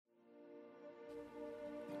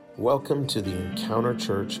Welcome to the Encounter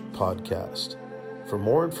Church podcast. For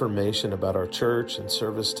more information about our church and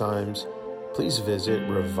service times, please visit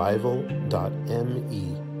revival.me.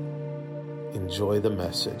 Enjoy the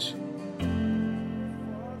message.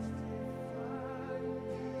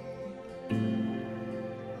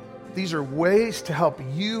 These are ways to help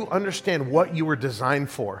you understand what you were designed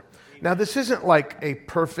for. Now, this isn't like a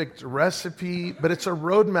perfect recipe, but it's a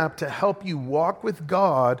roadmap to help you walk with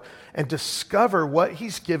God and discover what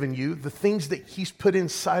He's given you, the things that He's put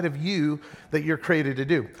inside of you that you're created to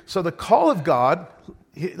do. So the call of God,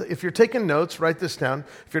 if you're taking notes, write this down.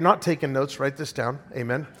 If you're not taking notes, write this down.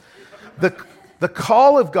 Amen. The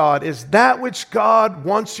call of God is that which God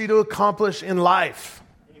wants you to accomplish in life.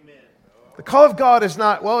 The call of God is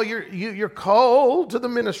not, well, you're called to the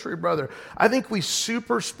ministry, brother. I think we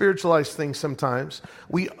super spiritualize things sometimes.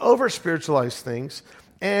 We over spiritualize things.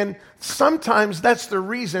 And sometimes that's the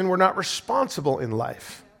reason we're not responsible in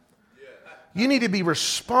life. You need to be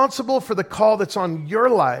responsible for the call that's on your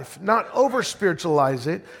life, not over spiritualize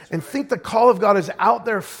it and think the call of God is out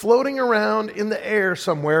there floating around in the air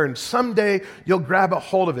somewhere and someday you'll grab a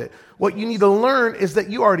hold of it. What you need to learn is that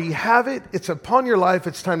you already have it. It's upon your life.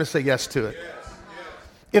 It's time to say yes to it.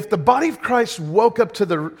 If the body of Christ woke up to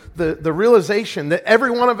the realization that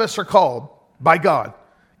every one of us are called by God,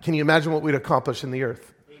 can you imagine what we'd accomplish in the earth?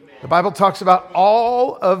 The Bible talks about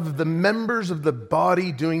all of the members of the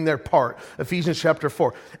body doing their part. Ephesians chapter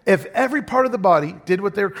 4. If every part of the body did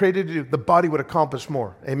what they were created to do, the body would accomplish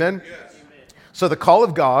more. Amen? Yes. So the call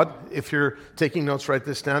of God, if you're taking notes, write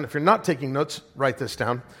this down. If you're not taking notes, write this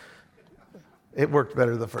down. It worked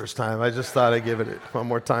better the first time. I just thought I'd give it one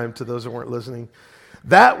more time to those who weren't listening.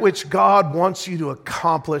 That which God wants you to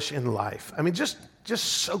accomplish in life. I mean, just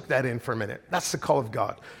soak that in for a minute. That's the call of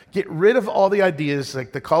God. Get rid of all the ideas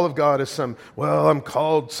like the call of God is I'm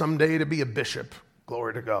called someday to be a bishop.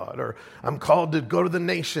 Glory to God. Or I'm called to go to the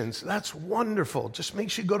nations. That's wonderful. Just make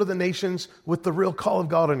sure you go to the nations with the real call of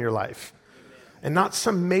God in your life. And not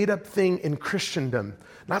some made-up thing in Christendom.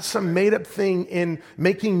 Not some made-up thing in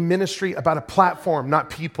making ministry about a platform, not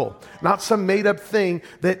people. Not some made-up thing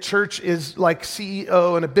that church is like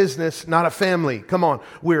CEO and a business, not a family. Come on.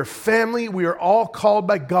 We're family. We are all called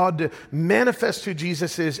by God to manifest who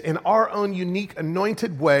Jesus is in our own unique,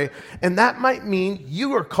 anointed way. And that might mean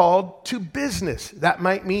you are called to business. That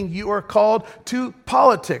might mean you are called to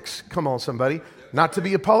politics. Come on, somebody. Not to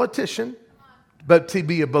be a politician, but to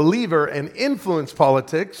be a believer and influence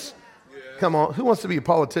politics. Come on, who wants to be a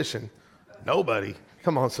politician? Nobody.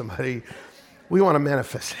 Come on, somebody. We want to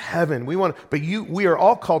manifest heaven. We are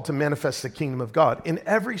all called to manifest the kingdom of God in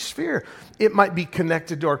every sphere. It might be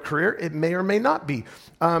connected to our career. It may or may not be.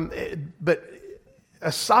 But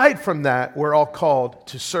aside from that, we're all called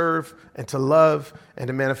to serve and to love and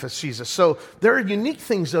to manifest Jesus. So there are unique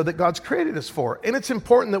things, though, that God's created us for. And it's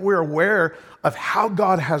important that we're aware of how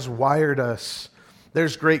God has wired us.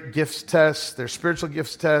 There's great gifts tests. There's spiritual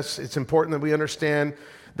gifts tests. It's important that we understand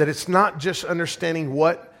that it's not just understanding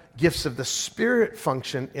what gifts of the Spirit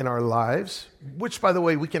function in our lives, which, by the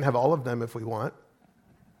way, we can have all of them if we want.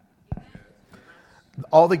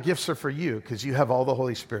 All the gifts are for you because you have all the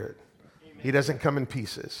Holy Spirit. He doesn't come in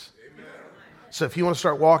pieces. So if you want to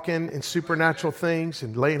start walking in supernatural things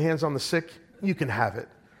and laying hands on the sick, you can have it.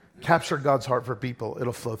 Capture God's heart for people.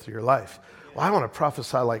 It'll flow through your life. Well, I want to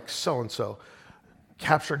prophesy like so-and-so.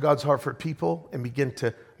 Capture God's heart for people and begin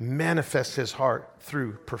to manifest His heart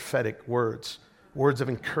through prophetic words of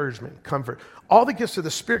encouragement, comfort. All the gifts of the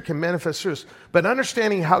Spirit can manifest through us, but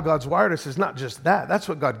understanding how God's wired us is not just that. That's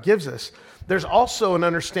what God gives us. There's also an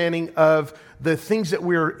understanding of the things that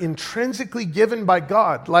we're intrinsically given by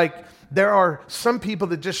God. Like there are some people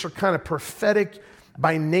that just are kind of prophetic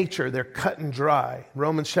by nature. They're cut and dry.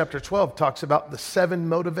 Romans chapter 12 talks about the 7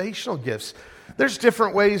 motivational gifts. There's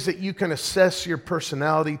different ways that you can assess your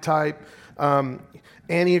personality type.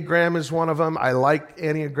 Enneagram is one of them. I like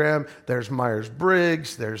Enneagram. There's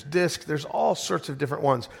Myers-Briggs. There's DISC. There's all sorts of different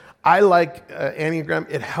ones. I like Enneagram.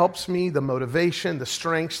 It helps me, the motivation, the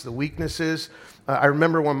strengths, the weaknesses. I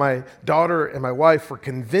remember when my daughter and my wife were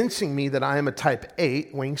convincing me that I am a type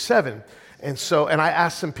 8, wing 7. And I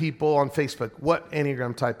asked some people on Facebook, what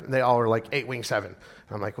Enneagram type? And they all were like 8, wing 7.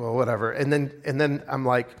 I'm like, well, whatever. And then I'm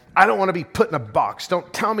like, I don't want to be put in a box.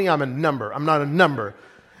 Don't tell me I'm a number. I'm not a number.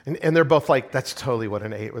 And they're both like, that's totally what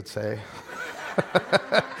an 8 would say.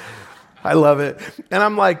 I love it. And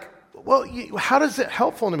I'm like, well, how is it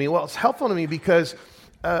helpful to me? Well, it's helpful to me because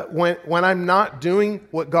when I'm not doing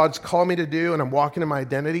what God's called me to do and I'm walking in my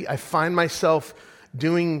identity, I find myself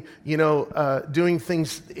doing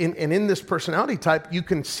things in this personality type, you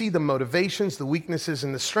can see the motivations, the weaknesses,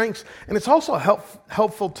 and the strengths. And it's also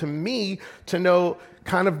helpful to me to know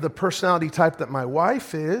kind of the personality type that my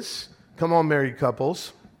wife is. Come on, married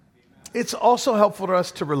couples. It's also helpful to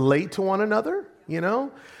us to relate to one another,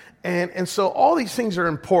 And so all these things are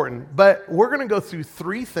important, but we're going to go through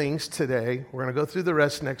 3 things today. We're going to go through the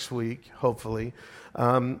rest next week, hopefully.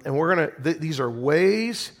 And these are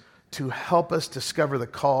ways to help us discover the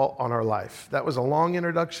call on our life. That was a long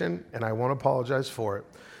introduction, and I won't apologize for it.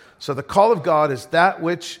 So the call of God is that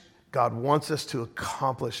which God wants us to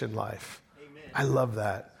accomplish in life. Amen. I love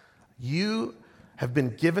that. You have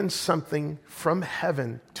been given something from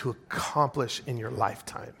heaven to accomplish in your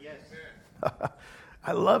lifetime. Yes.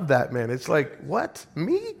 I love that, man. It's like, what?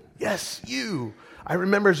 Me? Yes, you. I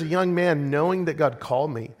remember as a young man knowing that God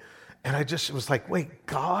called me, and I just was like, wait,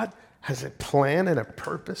 God has a plan and a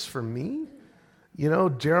purpose for me?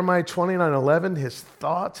 Jeremiah 29:11, his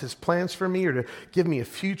thoughts, his plans for me are to give me a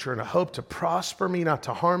future and a hope to prosper me, not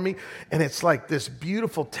to harm me. And it's like this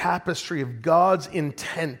beautiful tapestry of God's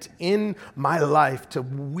intent in my life to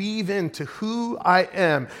weave into who I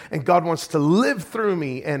am. And God wants to live through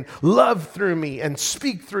me and love through me and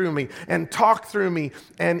speak through me and talk through me.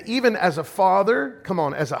 And even as a father,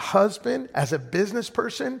 as a husband, as a business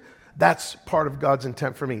person, that's part of God's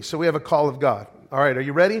intent for me. So we have a call of God. All right, are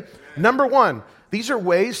you ready? Number 1, these are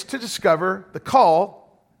ways to discover the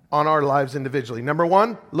call on our lives individually. Number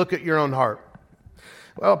 1, look at your own heart.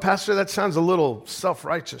 Well, Pastor, that sounds a little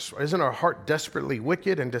self-righteous. Isn't our heart desperately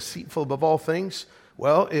wicked and deceitful above all things?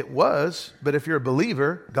 Well, it was, but if you're a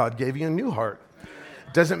believer, God gave you a new heart.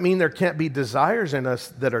 Doesn't mean there can't be desires in us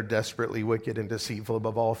that are desperately wicked and deceitful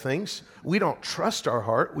above all things. We don't trust our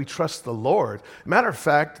heart. We trust the Lord. Matter of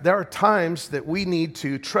fact, there are times that we need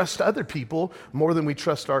to trust other people more than we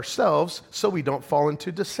trust ourselves so we don't fall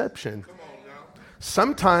into deception.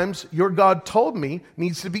 Sometimes your God told me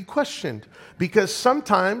needs to be questioned because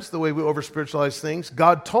sometimes the way we over-spiritualize things,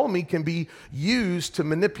 God told me can be used to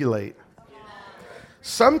manipulate.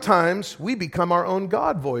 Sometimes we become our own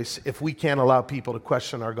God voice if we can't allow people to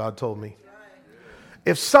question our God told me.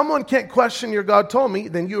 If someone can't question your God told me,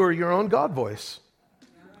 then you are your own God voice.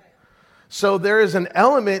 So there is an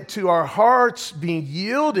element to our hearts being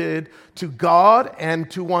yielded to God and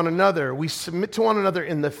to one another. We submit to one another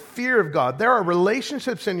in the fear of God. There are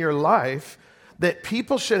relationships in your life that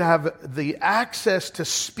people should have the access to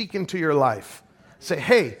speak into your life. Say,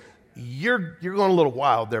 hey, you're going a little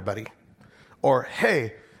wild there, buddy. Or,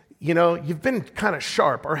 hey, you've been kind of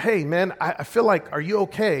sharp. Or, hey, man, I feel like, are you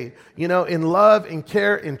okay? In love, in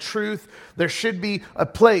care, in truth, there should be a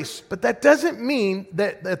place. But that doesn't mean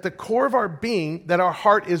that at the core of our being, that our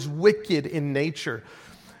heart is wicked in nature.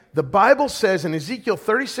 The Bible says in Ezekiel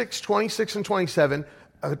 36, 26, and 27,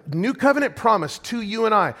 a new covenant promise to you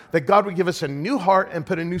and I, that God would give us a new heart and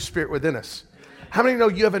put a new spirit within us. How many know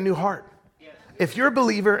you have a new heart? If you're a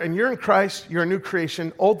believer and you're in Christ, you're a new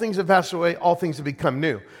creation. Old things have passed away, all things have become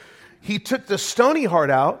new. He took the stony heart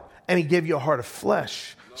out and he gave you a heart of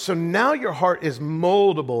flesh. So now your heart is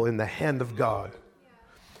moldable in the hand of God.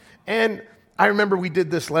 And I remember we did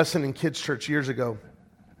this lesson in kids' church years ago,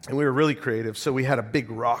 and we were really creative. So we had a big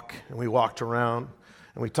rock and we walked around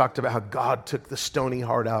and we talked about how God took the stony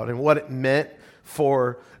heart out and what it meant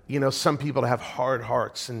for some people to have hard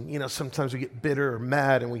hearts. And, sometimes we get bitter or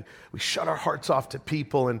mad and we shut our hearts off to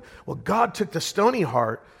people. And, God took the stony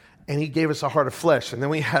heart and he gave us a heart of flesh. And then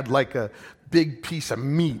we had like a big piece of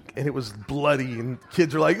meat and it was bloody and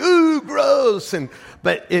kids are like, ooh, gross. And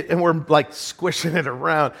we're like squishing it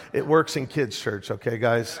around. It works in kids' church, okay,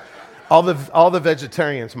 guys? All the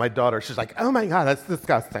vegetarians, my daughter, she's like, oh my God, that's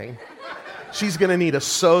disgusting. She's going to need a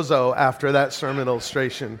sozo after that sermon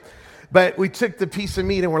illustration. But we took the piece of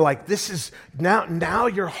meat and we're like, this is, now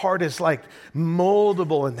your heart is like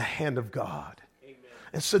moldable in the hand of God. Amen.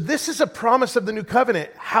 And so this is a promise of the new covenant.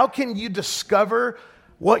 How can you discover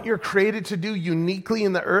what you're created to do uniquely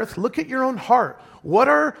in the earth? Look at your own heart. What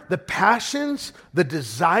are the passions, the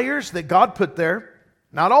desires that God put there?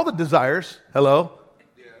 Not all the desires. Hello?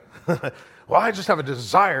 Yeah. Well, I just have a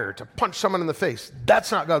desire to punch someone in the face.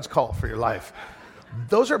 That's not God's call for your life.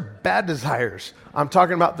 Those are bad desires. I'm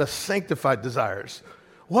talking about the sanctified desires.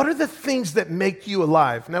 What are the things that make you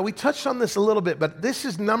alive? Now, we touched on this a little bit, but this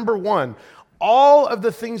is number 1. All of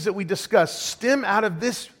the things that we discussed stem out of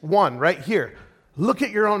this one right here. Look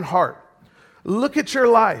at your own heart. Look at your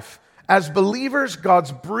life. As believers,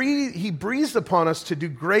 He breathes upon us to do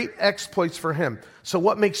great exploits for Him. So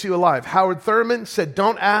what makes you alive? Howard Thurman said,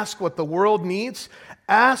 don't ask what the world needs.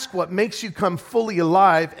 Ask what makes you come fully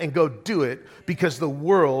alive and go do it because the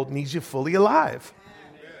world needs you fully alive.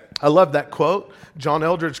 I love that quote. John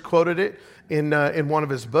Eldridge quoted it in one of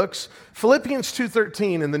his books. Philippians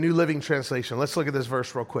 2:13 in the New Living Translation. Let's look at this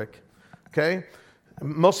verse real quick. Okay?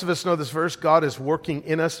 Most of us know this verse. God is working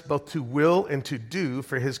in us both to will and to do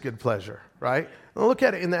for his good pleasure, right? Now look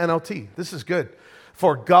at it in the NLT. This is good.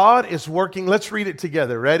 For God is working, let's read it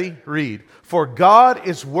together. Ready? Read. For God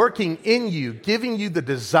is working in you, giving you the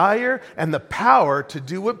desire and the power to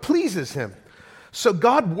do what pleases him. So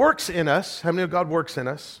God works in us. How many of God works in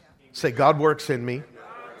us? Say, God works in me.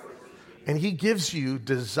 And he gives you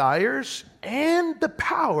desires and the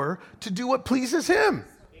power to do what pleases him.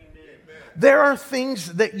 There are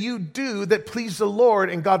things that you do that please the Lord,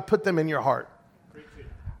 and God put them in your heart.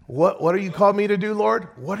 What are you called me to do, Lord?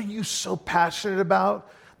 What are you so passionate about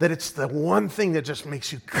that it's the one thing that just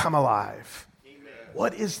makes you come alive? Amen.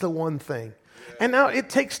 What is the one thing? And now it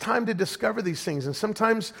takes time to discover these things. And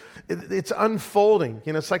sometimes it's unfolding.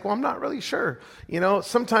 It's like, well, I'm not really sure.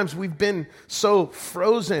 Sometimes we've been so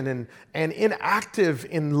frozen and inactive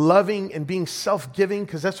in loving and being self-giving,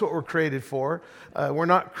 because that's what we're created for. We're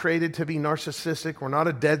not created to be narcissistic. We're not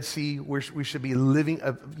a Dead Sea. We should be living,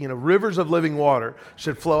 rivers of living water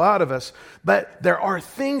should flow out of us. But there are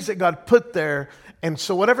things that God put there. And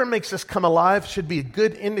so whatever makes us come alive should be a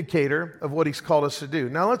good indicator of what he's called us to do.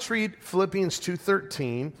 Now let's read Philippians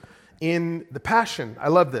 2:13 in the Passion. I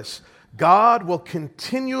love this. God will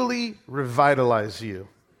continually revitalize you.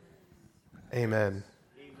 Amen.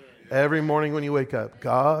 Every morning when you wake up,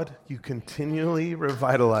 God, you continually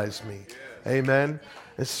revitalize me. Amen.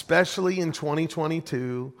 Especially in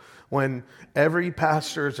 2022, when every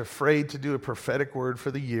pastor is afraid to do a prophetic word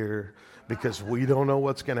for the year because we don't know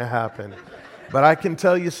what's going to happen. But I can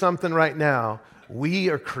tell you something right now. We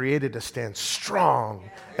are created to stand strong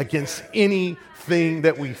against anything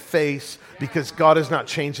that we face, because God has not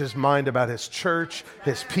changed his mind about his church,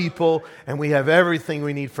 his people, and we have everything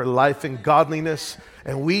we need for life and godliness.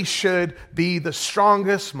 And we should be the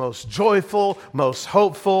strongest, most joyful, most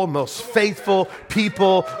hopeful, most faithful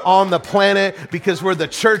people on the planet, because we're the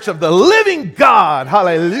church of the living God.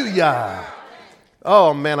 Hallelujah.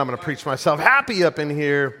 Oh man, I'm going to preach myself happy up in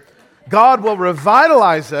here. God will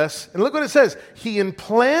revitalize us. And look what it says. He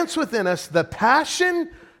implants within us the passion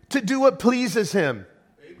to do what pleases him.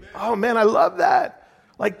 Amen. Oh man, I love that.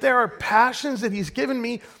 Like, there are passions that he's given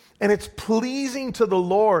me, and it's pleasing to the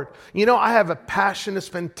Lord. I have a passion to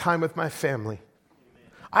spend time with my family.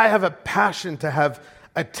 I have a passion to have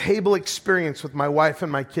a table experience with my wife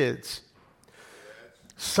and my kids.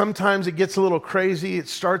 Sometimes it gets a little crazy. It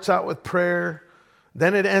starts out with prayer.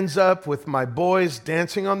 Then it ends up with my boys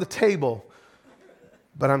dancing on the table.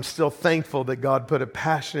 But I'm still thankful that God put a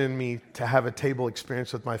passion in me to have a table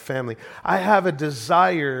experience with my family. I have a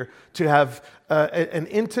desire to have an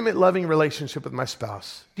intimate, loving relationship with my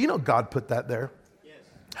spouse. Do you know God put that there? Yes.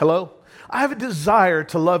 Hello? I have a desire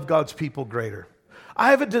to love God's people greater.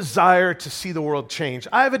 I have a desire to see the world change.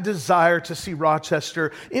 I have a desire to see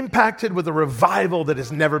Rochester impacted with a revival that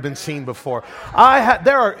has never been seen before.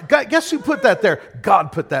 Guess who put that there?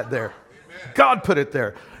 God put that there. God put it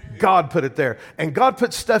there. God put it there. And God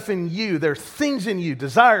put stuff in you. There are things in you,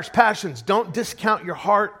 desires, passions. Don't discount your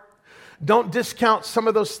heart. Don't discount some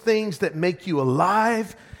of those things that make you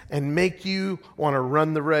alive and make you want to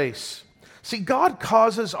run the race. See, God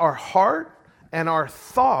causes our heart and our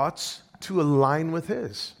thoughts to align with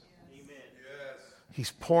his. Amen. Yes.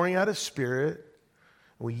 He's pouring out his Spirit.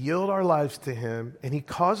 We yield our lives to him, and he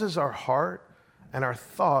causes our heart and our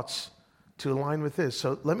thoughts to align with his.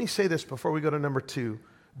 So let me say this before we go to number 2.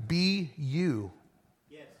 Be you.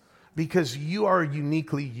 Yes. Because you are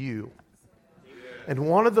uniquely you. Amen. And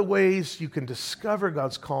one of the ways you can discover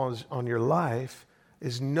God's call on your life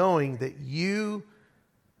is knowing that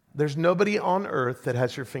there's nobody on earth that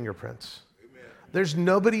has your fingerprints. There's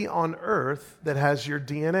nobody on earth that has your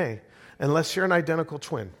DNA, unless you're an identical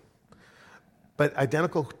twin. But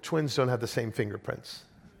identical twins don't have the same fingerprints,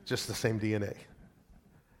 just the same DNA.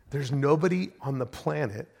 There's nobody on the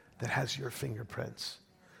planet that has your fingerprints.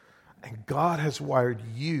 And God has wired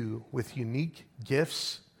you with unique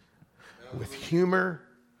gifts, with humor,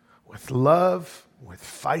 with love, with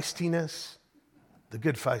feistiness, the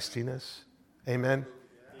good feistiness. Amen.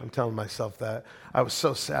 I'm telling myself that. I was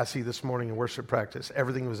so sassy this morning in worship practice.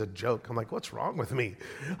 Everything was a joke. I'm like, what's wrong with me?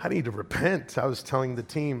 I need to repent. I was telling the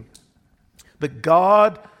team. But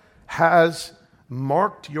God has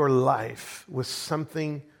marked your life with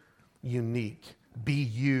something unique. Be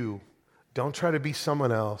you. Don't try to be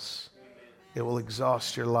someone else. It will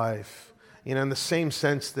exhaust your life. In the same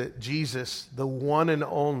sense that Jesus, the one and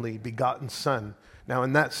only begotten Son. Now,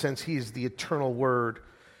 in that sense, he is the eternal Word.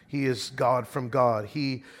 He is God from God.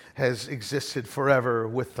 He has existed forever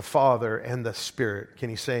with the Father and the Spirit. Can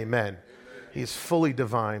you say amen? He's fully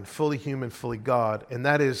divine, fully human, fully God. And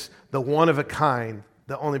that is the one of a kind,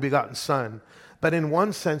 the only begotten Son. But in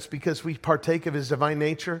one sense, because we partake of his divine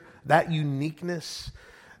nature, that uniqueness,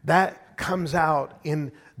 that comes out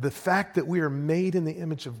in the fact that we are made in the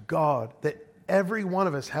image of God, that every one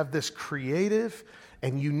of us have this creative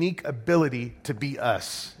and unique ability to be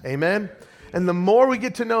us. Amen? And the more we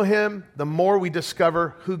get to know him, the more we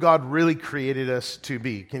discover who God really created us to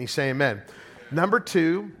be. Can you say amen? Number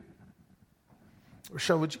 2,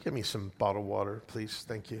 Rochelle, would you give me some bottled water, please?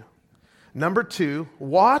 Thank you. Number 2,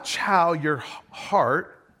 watch how your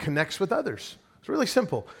heart connects with others. It's really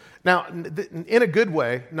simple. Now, in a good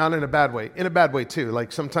way, not in a bad way. In a bad way, too.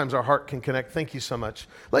 Like sometimes our heart can connect. Thank you so much.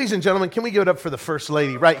 Ladies and gentlemen, can we give it up for the First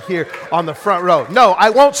Lady right here on the front row? No, I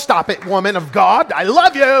won't stop it, woman of God. I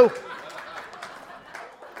love you.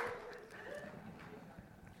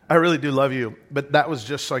 I really do love you, but that was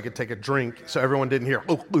just so I could take a drink so everyone didn't hear.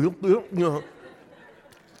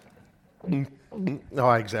 No,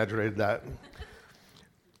 I exaggerated that.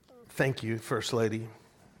 Thank you, First Lady.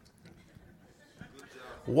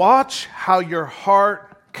 Watch how your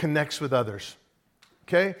heart connects with others.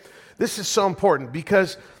 Okay? This is so important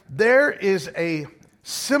because there is a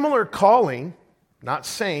similar calling, not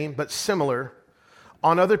same, but similar,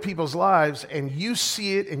 on other people's lives, and you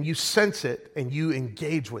see it and you sense it and you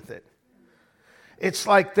engage with it. It's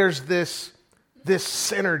like there's this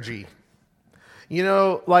synergy. You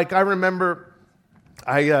know, like I remember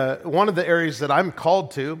one of the areas that I'm called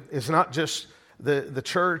to is not just the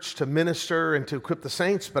church to minister and to equip the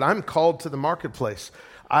saints, but I'm called to the marketplace.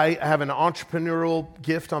 I have an entrepreneurial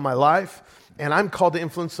gift on my life, and I'm called to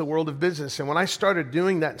influence the world of business. And when I started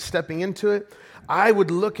doing that and stepping into it, I would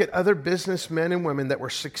look at other businessmen and women that were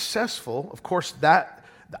successful. Of course, that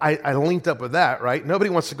I linked up with that, right? Nobody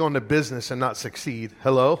wants to go into business and not succeed.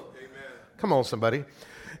 Hello? Amen. Come on, somebody.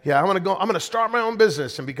 Yeah, I'm going to start my own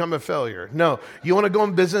business and become a failure. No, you want to go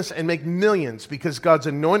in business and make millions because God's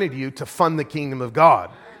anointed you to fund the kingdom of God.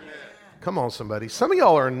 Amen. Come on, somebody. Some of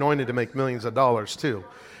y'all are anointed to make millions of dollars too.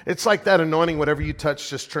 It's like that anointing, whatever you touch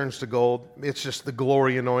just turns to gold. It's just the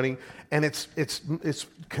glory anointing, and it's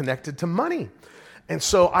connected to money. And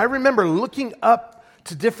so I remember looking up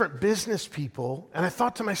to different business people, and I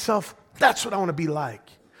thought to myself, that's what I want to be like.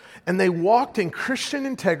 And they walked in Christian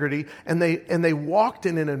integrity, and they walked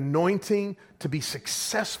in an anointing to be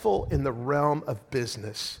successful in the realm of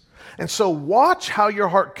business. And so watch how your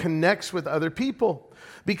heart connects with other people,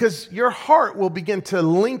 because your heart will begin to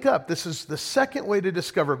link up. This is the second way to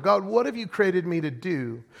discover, God, what have you created me to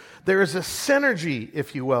do? There is a synergy,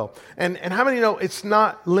 if you will. And how many know it's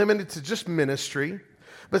not limited to just ministry,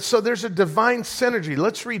 but so there's a divine synergy.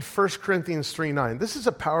 Let's read 1 Corinthians 3:9. This is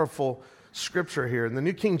a powerful scripture here. In the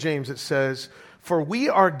New King James, it says, for we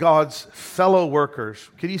are God's fellow workers.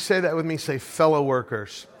 Could you say that with me? Say fellow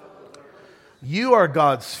workers. You are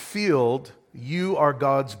God's field. You are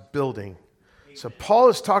God's building. So Paul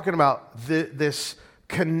is talking about this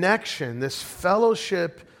connection, this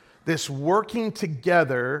fellowship, this working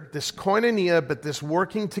together, this koinonia, but this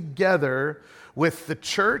working together with the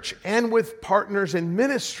church and with partners in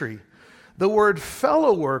ministry. The word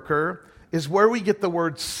fellow worker is where we get the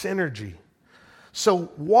word synergy.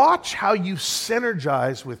 So watch how you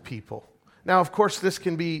synergize with people. Now, of course, this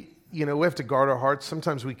can be, we have to guard our hearts.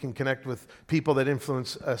 Sometimes we can connect with people that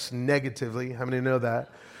influence us negatively. How many know that?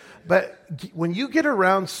 But when you get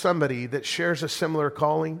around somebody that shares a similar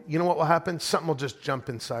calling, you know what will happen? Something will just jump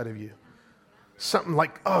inside of you. Something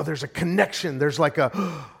like, oh, there's a connection. There's like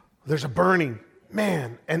there's a burning,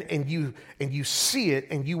 man. And you see it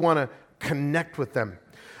and you want to connect with them.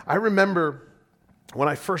 I remember when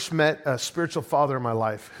I first met a spiritual father in my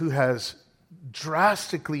life who has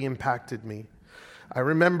drastically impacted me. I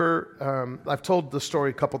remember, I've told the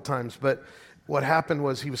story a couple times, but what happened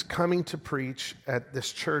was he was coming to preach at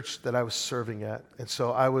this church that I was serving at. And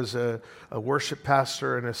so I was a worship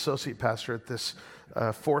pastor and associate pastor at this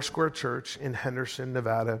Foursquare church in Henderson,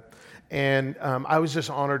 Nevada. And I was just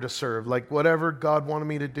honored to serve. Like whatever God wanted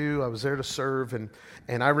me to do, I was there to serve. And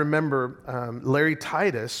I remember Larry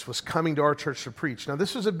Titus was coming to our church to preach. Now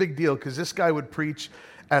this was a big deal because this guy would preach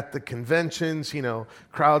at the conventions,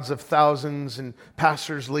 crowds of thousands and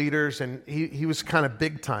pastors, leaders, and he was kind of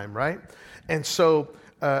big time, right? And so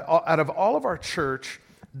out of all of our church,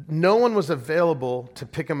 no one was available to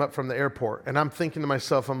pick him up from the airport. And I'm thinking to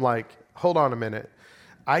myself, I'm like, hold on a minute.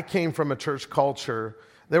 I came from a church culture.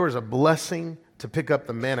 There was a blessing to pick up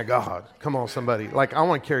the man of God. Come on, somebody. Like, I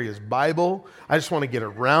want to carry his Bible. I just want to get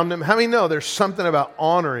around him. How many know there's something about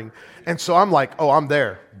honoring? And so I'm like, oh, I'm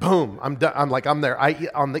there. Boom. I'm done. I'm there.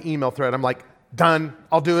 On the email thread, I'm like, done.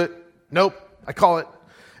 I'll do it. Nope. I call it.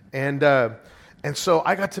 And so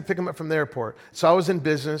I got to pick him up from the airport. So I was in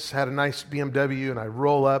business, had a nice BMW, and I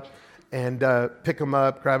roll up and pick him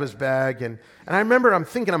up, grab his bag. And I remember I'm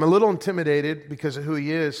thinking I'm a little intimidated because of who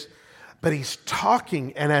he is. But he's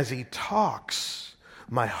talking, and as he talks,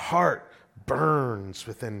 my heart burns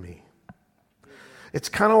within me. It's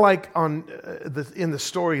kind of like in the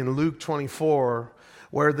story in Luke 24,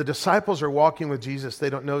 where the disciples are walking with Jesus.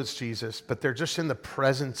 They don't know it's Jesus, but they're just in the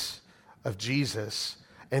presence of Jesus.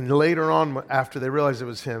 And later on, after they realized it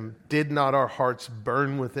was him, did not our hearts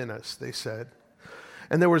burn within us, they said.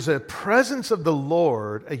 And there was a presence of the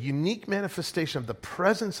Lord, a unique manifestation of the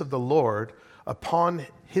presence of the Lord upon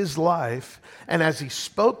his life, and as he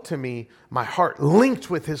spoke to me, my heart linked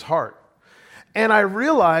with his heart. And I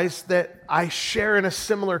realized that I share in a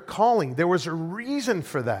similar calling. There was a reason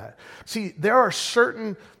for that. See, there are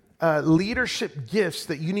certain leadership gifts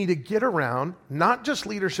that you need to get around, not just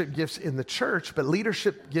leadership gifts in the church, but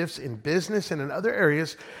leadership gifts in business and in other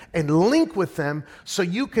areas, and link with them so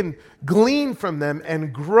you can glean from them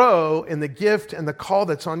and grow in the gift and the call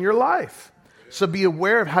that's on your life. So be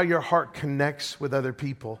aware of how your heart connects with other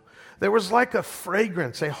people. There was like a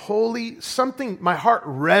fragrance, a holy something. My heart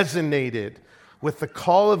resonated with the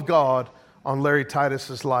call of God on Larry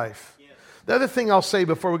Titus's life. Yes. The other thing I'll say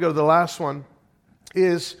before we go to the last one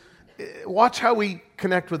is watch how we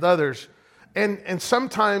connect with others. And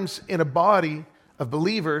sometimes in a body of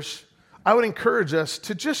believers, I would encourage us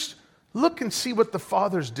to just look and see what the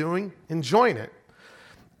Father's doing and join it.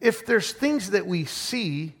 If there's things that we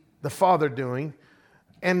see the Father doing,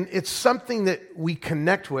 and it's something that we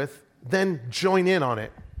connect with, then join in on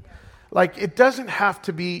it. Like, it doesn't have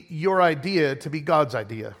to be your idea to be God's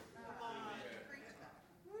idea.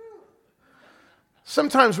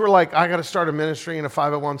 Sometimes we're like, I got to start a ministry in a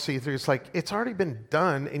 501c3. It's like, it's already been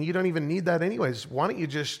done, and you don't even need that anyways. Why don't you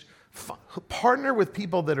just partner with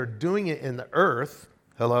people that are doing it in the earth?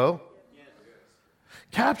 Hello?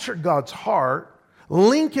 Capture God's heart,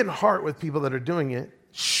 link in heart with people that are doing it,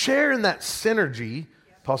 share in that synergy.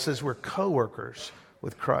 Paul says we're co-workers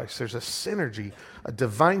with Christ. There's a synergy, a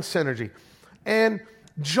divine synergy. And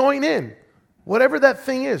join in. Whatever that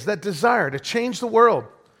thing is, that desire to change the world,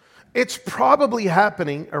 it's probably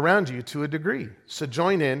happening around you to a degree. So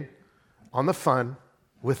join in on the fun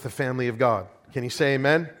with the family of God. Can you say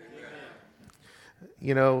amen? Amen.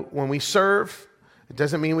 You know, when we serve, it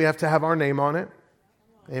doesn't mean we have to have our name on it.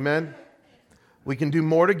 Amen? We can do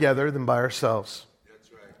more together than by ourselves.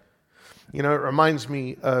 You know, it reminds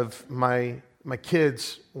me of my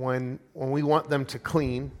kids when we want them to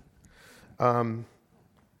clean. Pray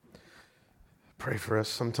for us.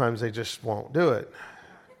 Sometimes they just won't do it.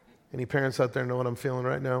 Any parents out there know what I'm feeling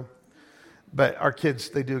right now? But our kids,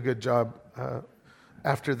 they do a good job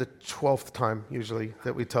after the 12th time, usually,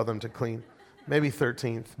 that we tell them to clean. Maybe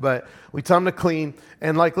 13th. But we tell them to clean.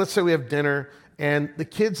 And like, let's say we have dinner, and the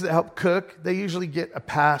kids that help cook, they usually get a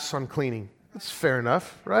pass on cleaning. That's fair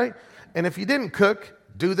enough, right? And if you didn't cook,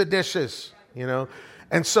 do the dishes, you know.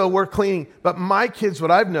 And so we're cleaning. But my kids,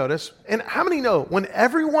 what I've noticed, and how many know, when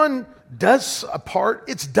everyone does a part,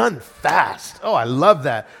 it's done fast. Oh, I love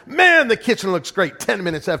that. Man, the kitchen looks great 10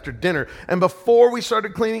 minutes after dinner. And before we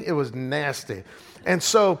started cleaning, it was nasty. And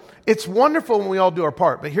so it's wonderful when we all do our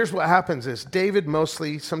part. But here's what happens is David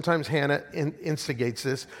mostly, sometimes Hannah instigates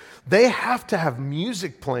this. They have to have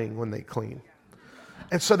music playing when they clean.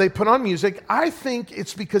 And so they put on music. I think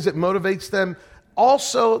it's because it motivates them.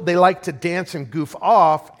 Also, they like to dance and goof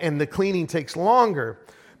off, and the cleaning takes longer.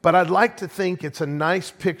 But I'd like to think it's a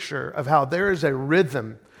nice picture of how there is a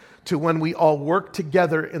rhythm to when we all work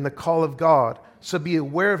together in the call of God. So be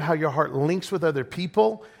aware of how your heart links with other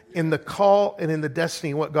people in the call and in the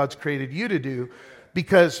destiny, what God's created you to do,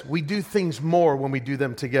 because we do things more when we do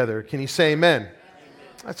them together. Can you say amen?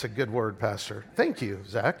 That's a good word, Pastor. Thank you,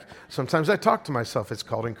 Zach. Sometimes I talk to myself. It's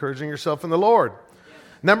called encouraging yourself in the Lord.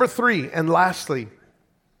 Number 3, and lastly,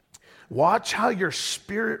 watch how your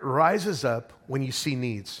spirit rises up when you see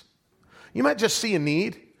needs. You might just see a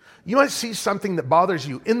need. You might see something that bothers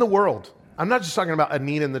you in the world. I'm not just talking about a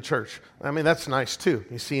need in the church. I mean, that's nice too.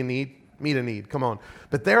 You see a need, meet a need. Come on.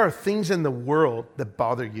 But there are things in the world that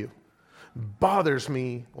bother you. Bothers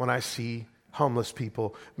me when I see homeless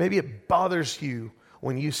people. Maybe it bothers you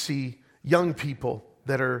when you see young people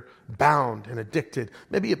that are bound and addicted.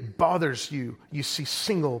 Maybe it bothers you. You see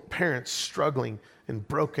single parents struggling and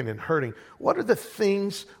broken and hurting. What are the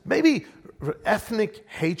things? Maybe ethnic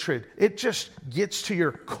hatred. It just gets to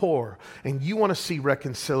your core, and you want to see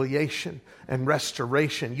reconciliation and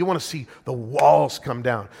restoration. You want to see the walls come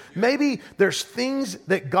down. Maybe there's things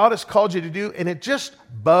that God has called you to do, and it just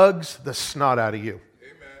bugs the snot out of you.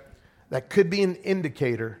 Amen. That could be an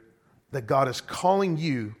indicator that God is calling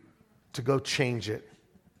you to go change it.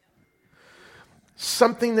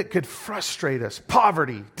 Something that could frustrate us: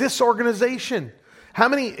 poverty, disorganization. How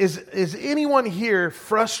many, is anyone here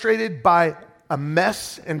frustrated by a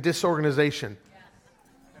mess and disorganization?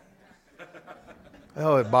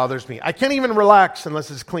 Oh, it bothers me. I can't even relax unless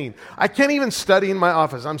it's clean. I can't even study in my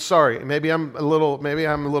office. I'm sorry. Maybe I'm a little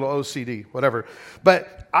OCD, whatever.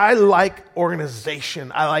 But I like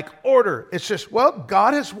organization. I like order. It's just, well,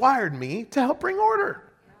 God has wired me to help bring order.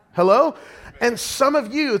 Hello? And some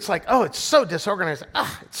of you, it's like, oh, it's so disorganized.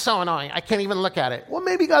 It's so annoying. I can't even look at it. Well,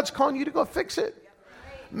 maybe God's calling you to go fix it.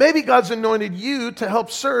 Maybe God's anointed you to help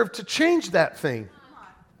serve, to change that thing.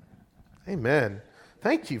 Amen.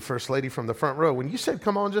 Thank you, First Lady from the front row. When you said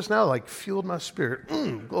come on just now, like fueled my spirit.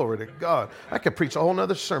 Glory to God. I could preach a whole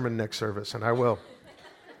nother sermon next service, and I will.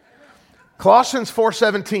 Colossians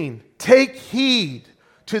 4:17. Take heed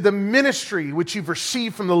to the ministry which you've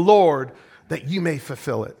received from the Lord, that you may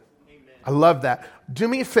fulfill it. Amen. I love that. Do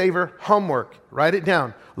me a favor, homework. Write it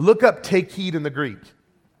down. Look up take heed in the Greek.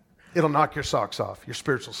 It'll knock your socks off, your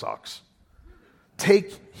spiritual socks.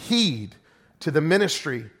 Take heed to the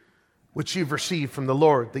ministry which you've received from the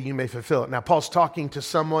Lord, that you may fulfill it. Now, Paul's talking to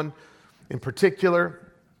someone in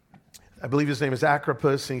particular. I believe his name is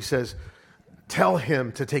Agrippus, and he says, tell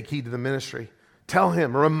him to take heed to the ministry. Tell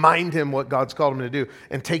him, remind him what God's called him to do,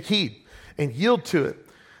 and take heed and yield to it.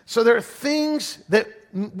 So there are things that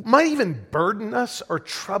might even burden us or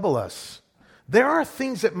trouble us. There are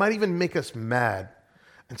things that might even make us mad.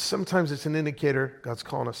 And sometimes it's an indicator God's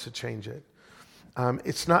calling us to change it.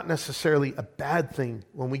 It's not necessarily a bad thing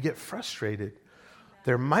when we get frustrated.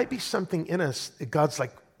 There might be something in us that God's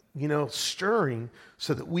like, stirring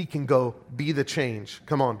so that we can go be the change.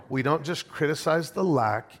 Come on, we don't just criticize the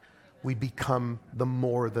lack, we become the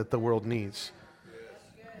more that the world needs.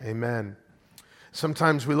 Amen.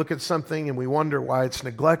 Sometimes we look at something and we wonder why it's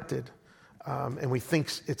neglected, and we think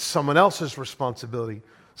it's someone else's responsibility.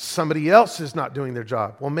 Somebody else is not doing their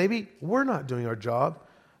job. Well, maybe we're not doing our job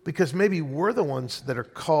because maybe we're the ones that are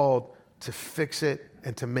called to fix it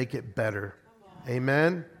and to make it better.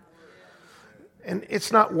 Amen? And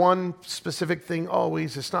it's not one specific thing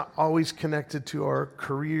always. It's not always connected to our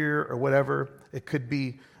career or whatever. It could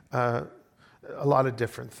be a lot of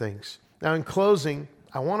different things. Now, in closing,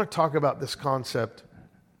 I want to talk about this concept.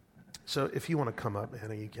 So if you want to come up,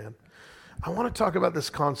 Hannah, you can. I want to talk about this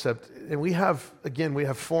concept, and we have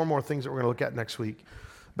 4 more things that we're going to look at next week.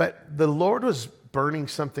 But the Lord was burning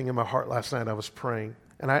something in my heart last night. I was praying,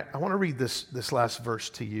 and I want to read this last verse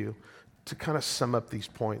to you to kind of sum up these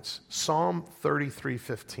points. Psalm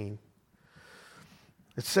 33:15.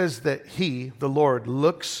 It says that He, the Lord,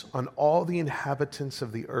 looks on all the inhabitants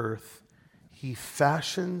of the earth. He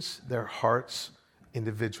fashions their hearts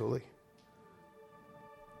individually.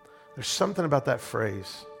 There's something about that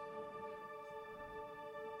phrase.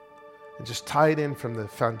 And just tie it in from the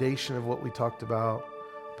foundation of what we talked about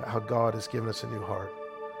how God has given us a new heart.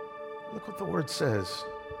 Look what the word says.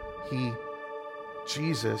 He,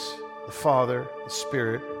 Jesus, the Father, the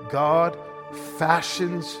Spirit, God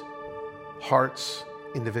fashions hearts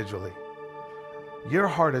individually. Your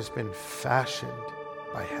heart has been fashioned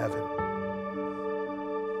by heaven.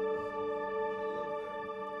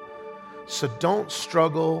 So don't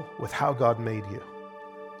struggle with how God made you.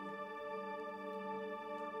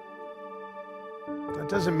 That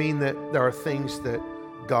doesn't mean that there are things that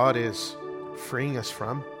God is freeing us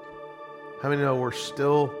from. How many know we're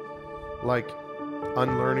still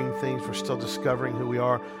unlearning things? We're still discovering who we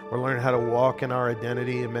are. We're learning how to walk in our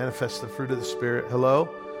identity and manifest the fruit of the Spirit. Hello?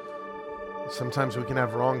 Sometimes we can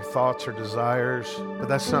have wrong thoughts or desires, but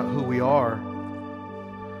that's not who we are.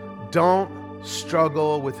 Don't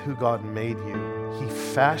struggle with who God made you. He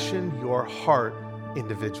fashioned your heart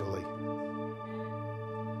individually.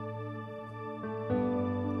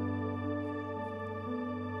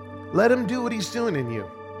 Let Him do what He's doing in you.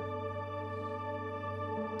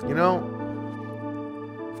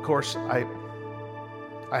 Of course, I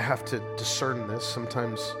have to discern this.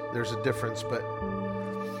 Sometimes there's a difference, but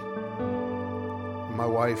my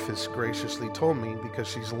wife has graciously told me, because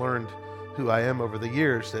she's learned who I am over the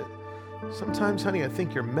years, that sometimes, honey, I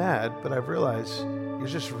think you're mad, but I've realized you're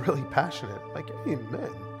just really passionate. Like, amen.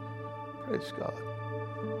 Praise God.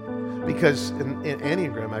 Because an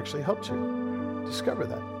Enneagram actually helped you discover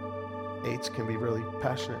that. 8s can be really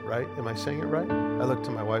passionate, right? Am I saying it right? I look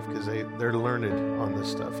to my wife because they're learned on this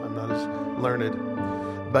stuff. I'm not as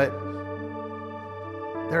learned. But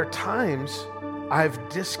there are times I've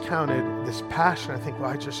discounted this passion. I think,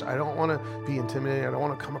 well, I don't want to be intimidating. I don't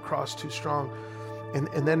want to come across too strong. And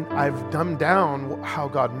then I've dumbed down how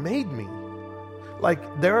God made me.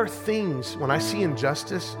 Like, there are things, when I see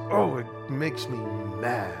injustice, it makes me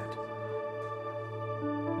mad.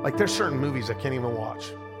 Like, there's certain movies I can't even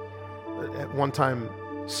watch. At one time,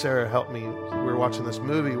 Sarah helped me. We were watching this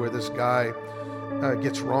movie where this guy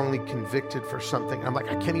gets wrongly convicted for something. I'm like,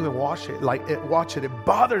 I can't even watch it. It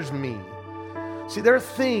bothers me. See, there are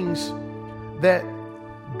things that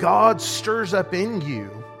God stirs up in you.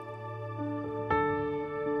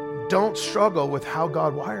 Don't struggle with how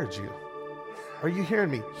God wired you. Are you hearing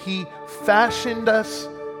me? He fashioned us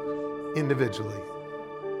individually.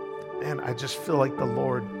 Man, I just feel like the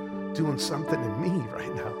Lord doing something in me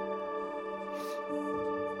right now.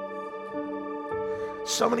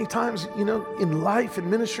 So many times, in life, in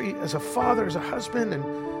ministry, as a father, as a husband,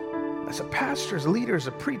 and as a pastor, as a leader, as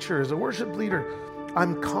a preacher, as a worship leader,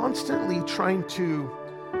 I'm constantly trying to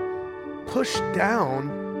push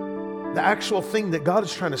down the actual thing that God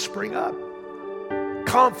is trying to spring up.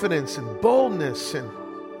 Confidence and boldness, and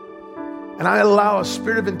I allow a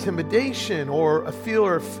spirit of intimidation or a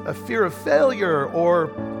fear of failure,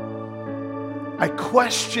 or I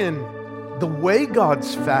question the way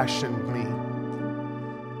God's fashioned me.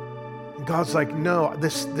 And God's like, no,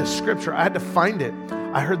 this scripture, I had to find it.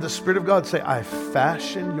 I heard the Spirit of God say, I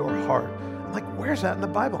fashion your heart. I'm like, where's that in the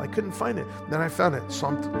Bible? I couldn't find it. Then I found it,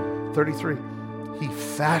 Psalm 33. He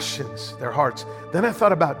fashions their hearts. Then I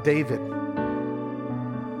thought about David.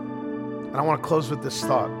 And I want to close with this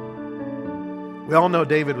thought. We all know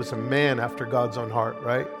David was a man after God's own heart,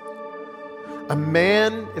 right? A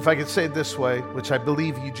man, if I could say it this way, which I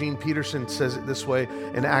believe Eugene Peterson says it this way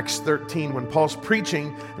in Acts 13, when Paul's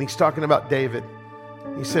preaching and he's talking about David.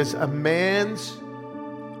 He says, a man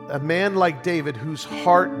like David whose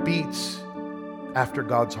heart beats after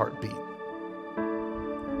God's heartbeat.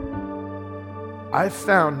 I've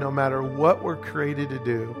found no matter what we're created to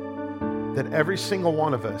do, that every single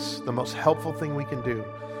one of us, the most helpful thing we can do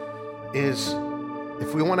is,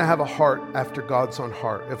 if we want to have a heart after God's own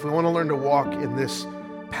heart, if we want to learn to walk in this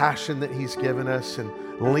passion that He's given us and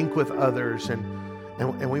link with others, and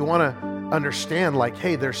we want to understand, like,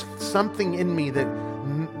 hey, there's something in me that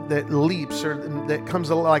leaps or that comes,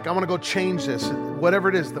 like, I want to go change this, whatever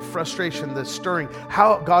it is, the frustration, the stirring,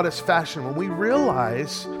 how God is fashioned. When we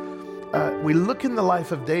realize, we look in the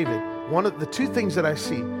life of David, one of the two things that I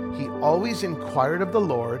see, he always inquired of the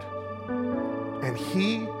Lord, and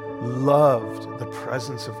he loved the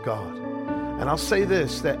presence of God. And I'll say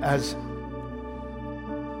this, that as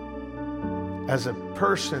a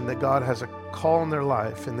person that God has a call in their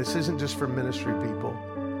life, and this isn't just for ministry people,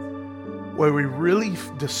 where we really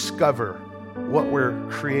discover what we're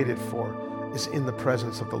created for is in the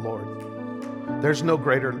presence of the Lord. There's no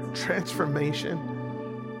greater transformation.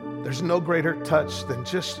 There's no greater touch than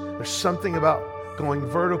there's something about going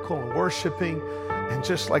vertical and worshiping, and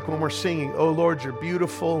just like when we're singing, oh Lord, you're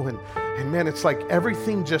beautiful, and man, it's like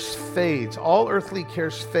everything just fades. All earthly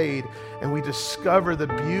cares fade, and we discover the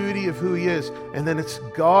beauty of who He is, and then it's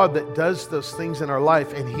God that does those things in our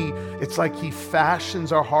life, and it's like He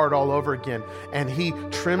fashions our heart all over again, and He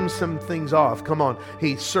trims some things off. Come on,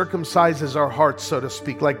 He circumcises our hearts, so to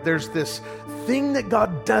speak. Like there's this thing that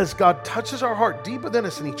God does. God touches our heart deep within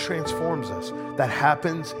us, and He transforms us. That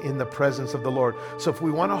happens in the presence of the Lord. So if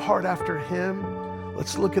we want a heart after Him,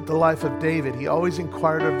 let's look at the life of David. He always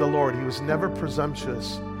inquired of the Lord. He was never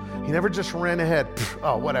presumptuous. He never just ran ahead.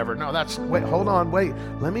 Oh, whatever. No, wait, hold on, wait.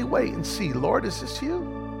 Let me wait and see. Lord, is this you?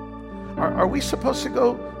 Are we supposed to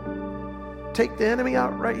go take the enemy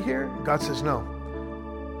out right here? God says, no.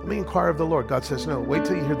 Let me inquire of the Lord. God says, no. Wait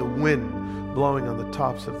till you hear the wind blowing on the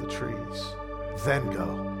tops of the trees. Then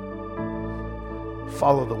go.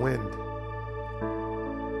 Follow the wind.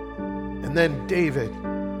 And then David,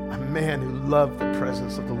 a man who loved the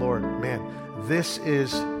presence of the Lord. Man, this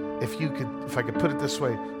is, if I could put it this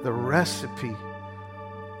way, the recipe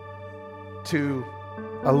to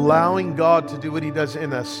allowing God to do what He does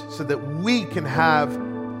in us so that we can have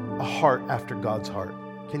a heart after God's heart.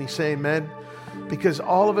 Can you say amen? Because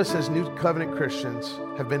all of us as New Covenant Christians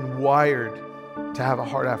have been wired to have a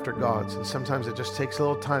heart after God's. And sometimes it just takes a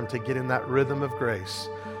little time to get in that rhythm of grace,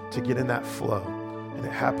 to get in that flow. And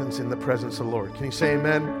it happens in the presence of the Lord. Can you say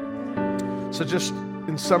amen? So just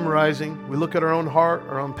in summarizing, we look at our own heart,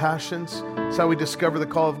 our own passions. That's how we discover the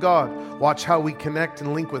call of God. Watch how we connect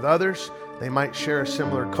and link with others. They might share a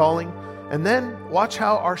similar calling. And then watch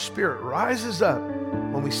how our spirit rises up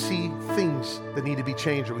when we see things that need to be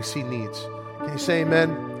changed or we see needs. Can you say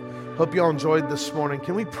amen? Hope you all enjoyed this morning.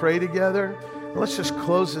 Can we pray together? Let's just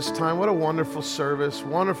close this time. What a wonderful service,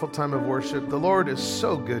 wonderful time of worship. The Lord is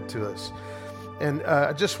so good to us. And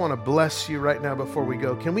I just want to bless you right now before we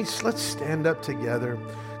go. Let's stand up together.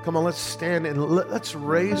 Come on, let's stand and let's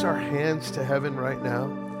raise our hands to heaven right now.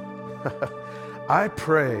 I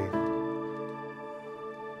pray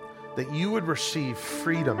that you would receive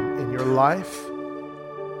freedom in your life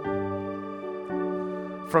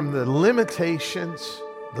from the limitations,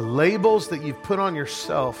 the labels that you've put on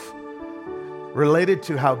yourself related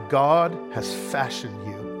to how God has fashioned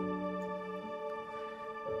you.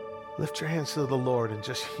 Lift your hands to the Lord and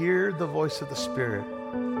just hear the voice of the Spirit.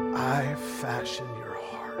 I fashioned your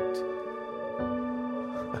heart.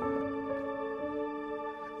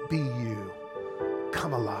 Be you.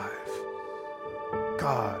 Come alive.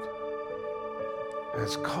 God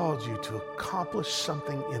has called you to accomplish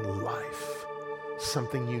something in life,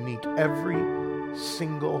 something unique. Every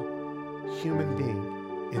single human being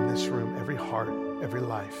in this room, every heart, every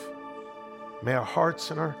life. May our hearts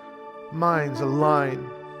and our minds align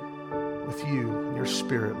with you and your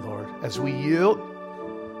Spirit, Lord, as we yield,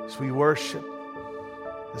 as we worship,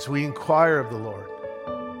 as we inquire of the Lord.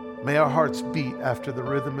 May our hearts beat after the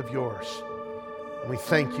rhythm of yours. And we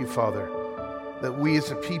thank you, Father, that we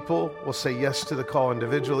as a people will say yes to the call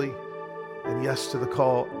individually and yes to the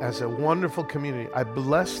call as a wonderful community. I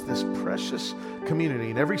bless this precious community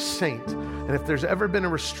and every saint. And if there's ever been a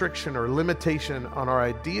restriction or limitation on our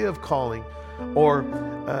idea of calling, or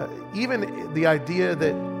even the idea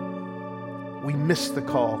that we miss the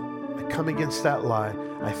call, I come against that lie.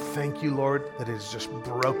 I thank you, Lord, that it is just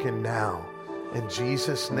broken now. In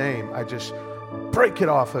Jesus' name, I just break it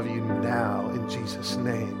off of you now in Jesus'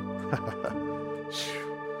 name.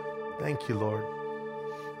 Thank you, Lord.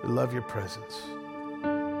 We love your presence.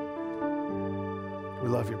 We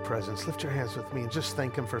love your presence. Lift your hands with me and just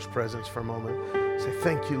thank him for his presence for a moment. Say,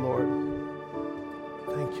 thank you, Lord.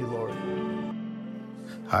 Thank you, Lord.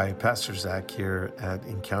 Hi, Pastor Zach here at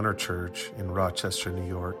Encounter Church in Rochester, New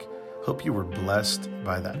York. Hope you were blessed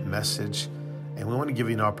by that message. And we want to give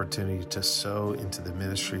you an opportunity to sow into the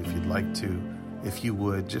ministry if you'd like to. If you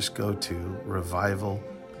would, just go to revival.me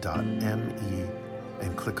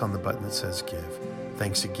and click on the button that says give.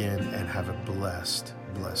 Thanks again and have a blessed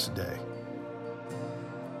day.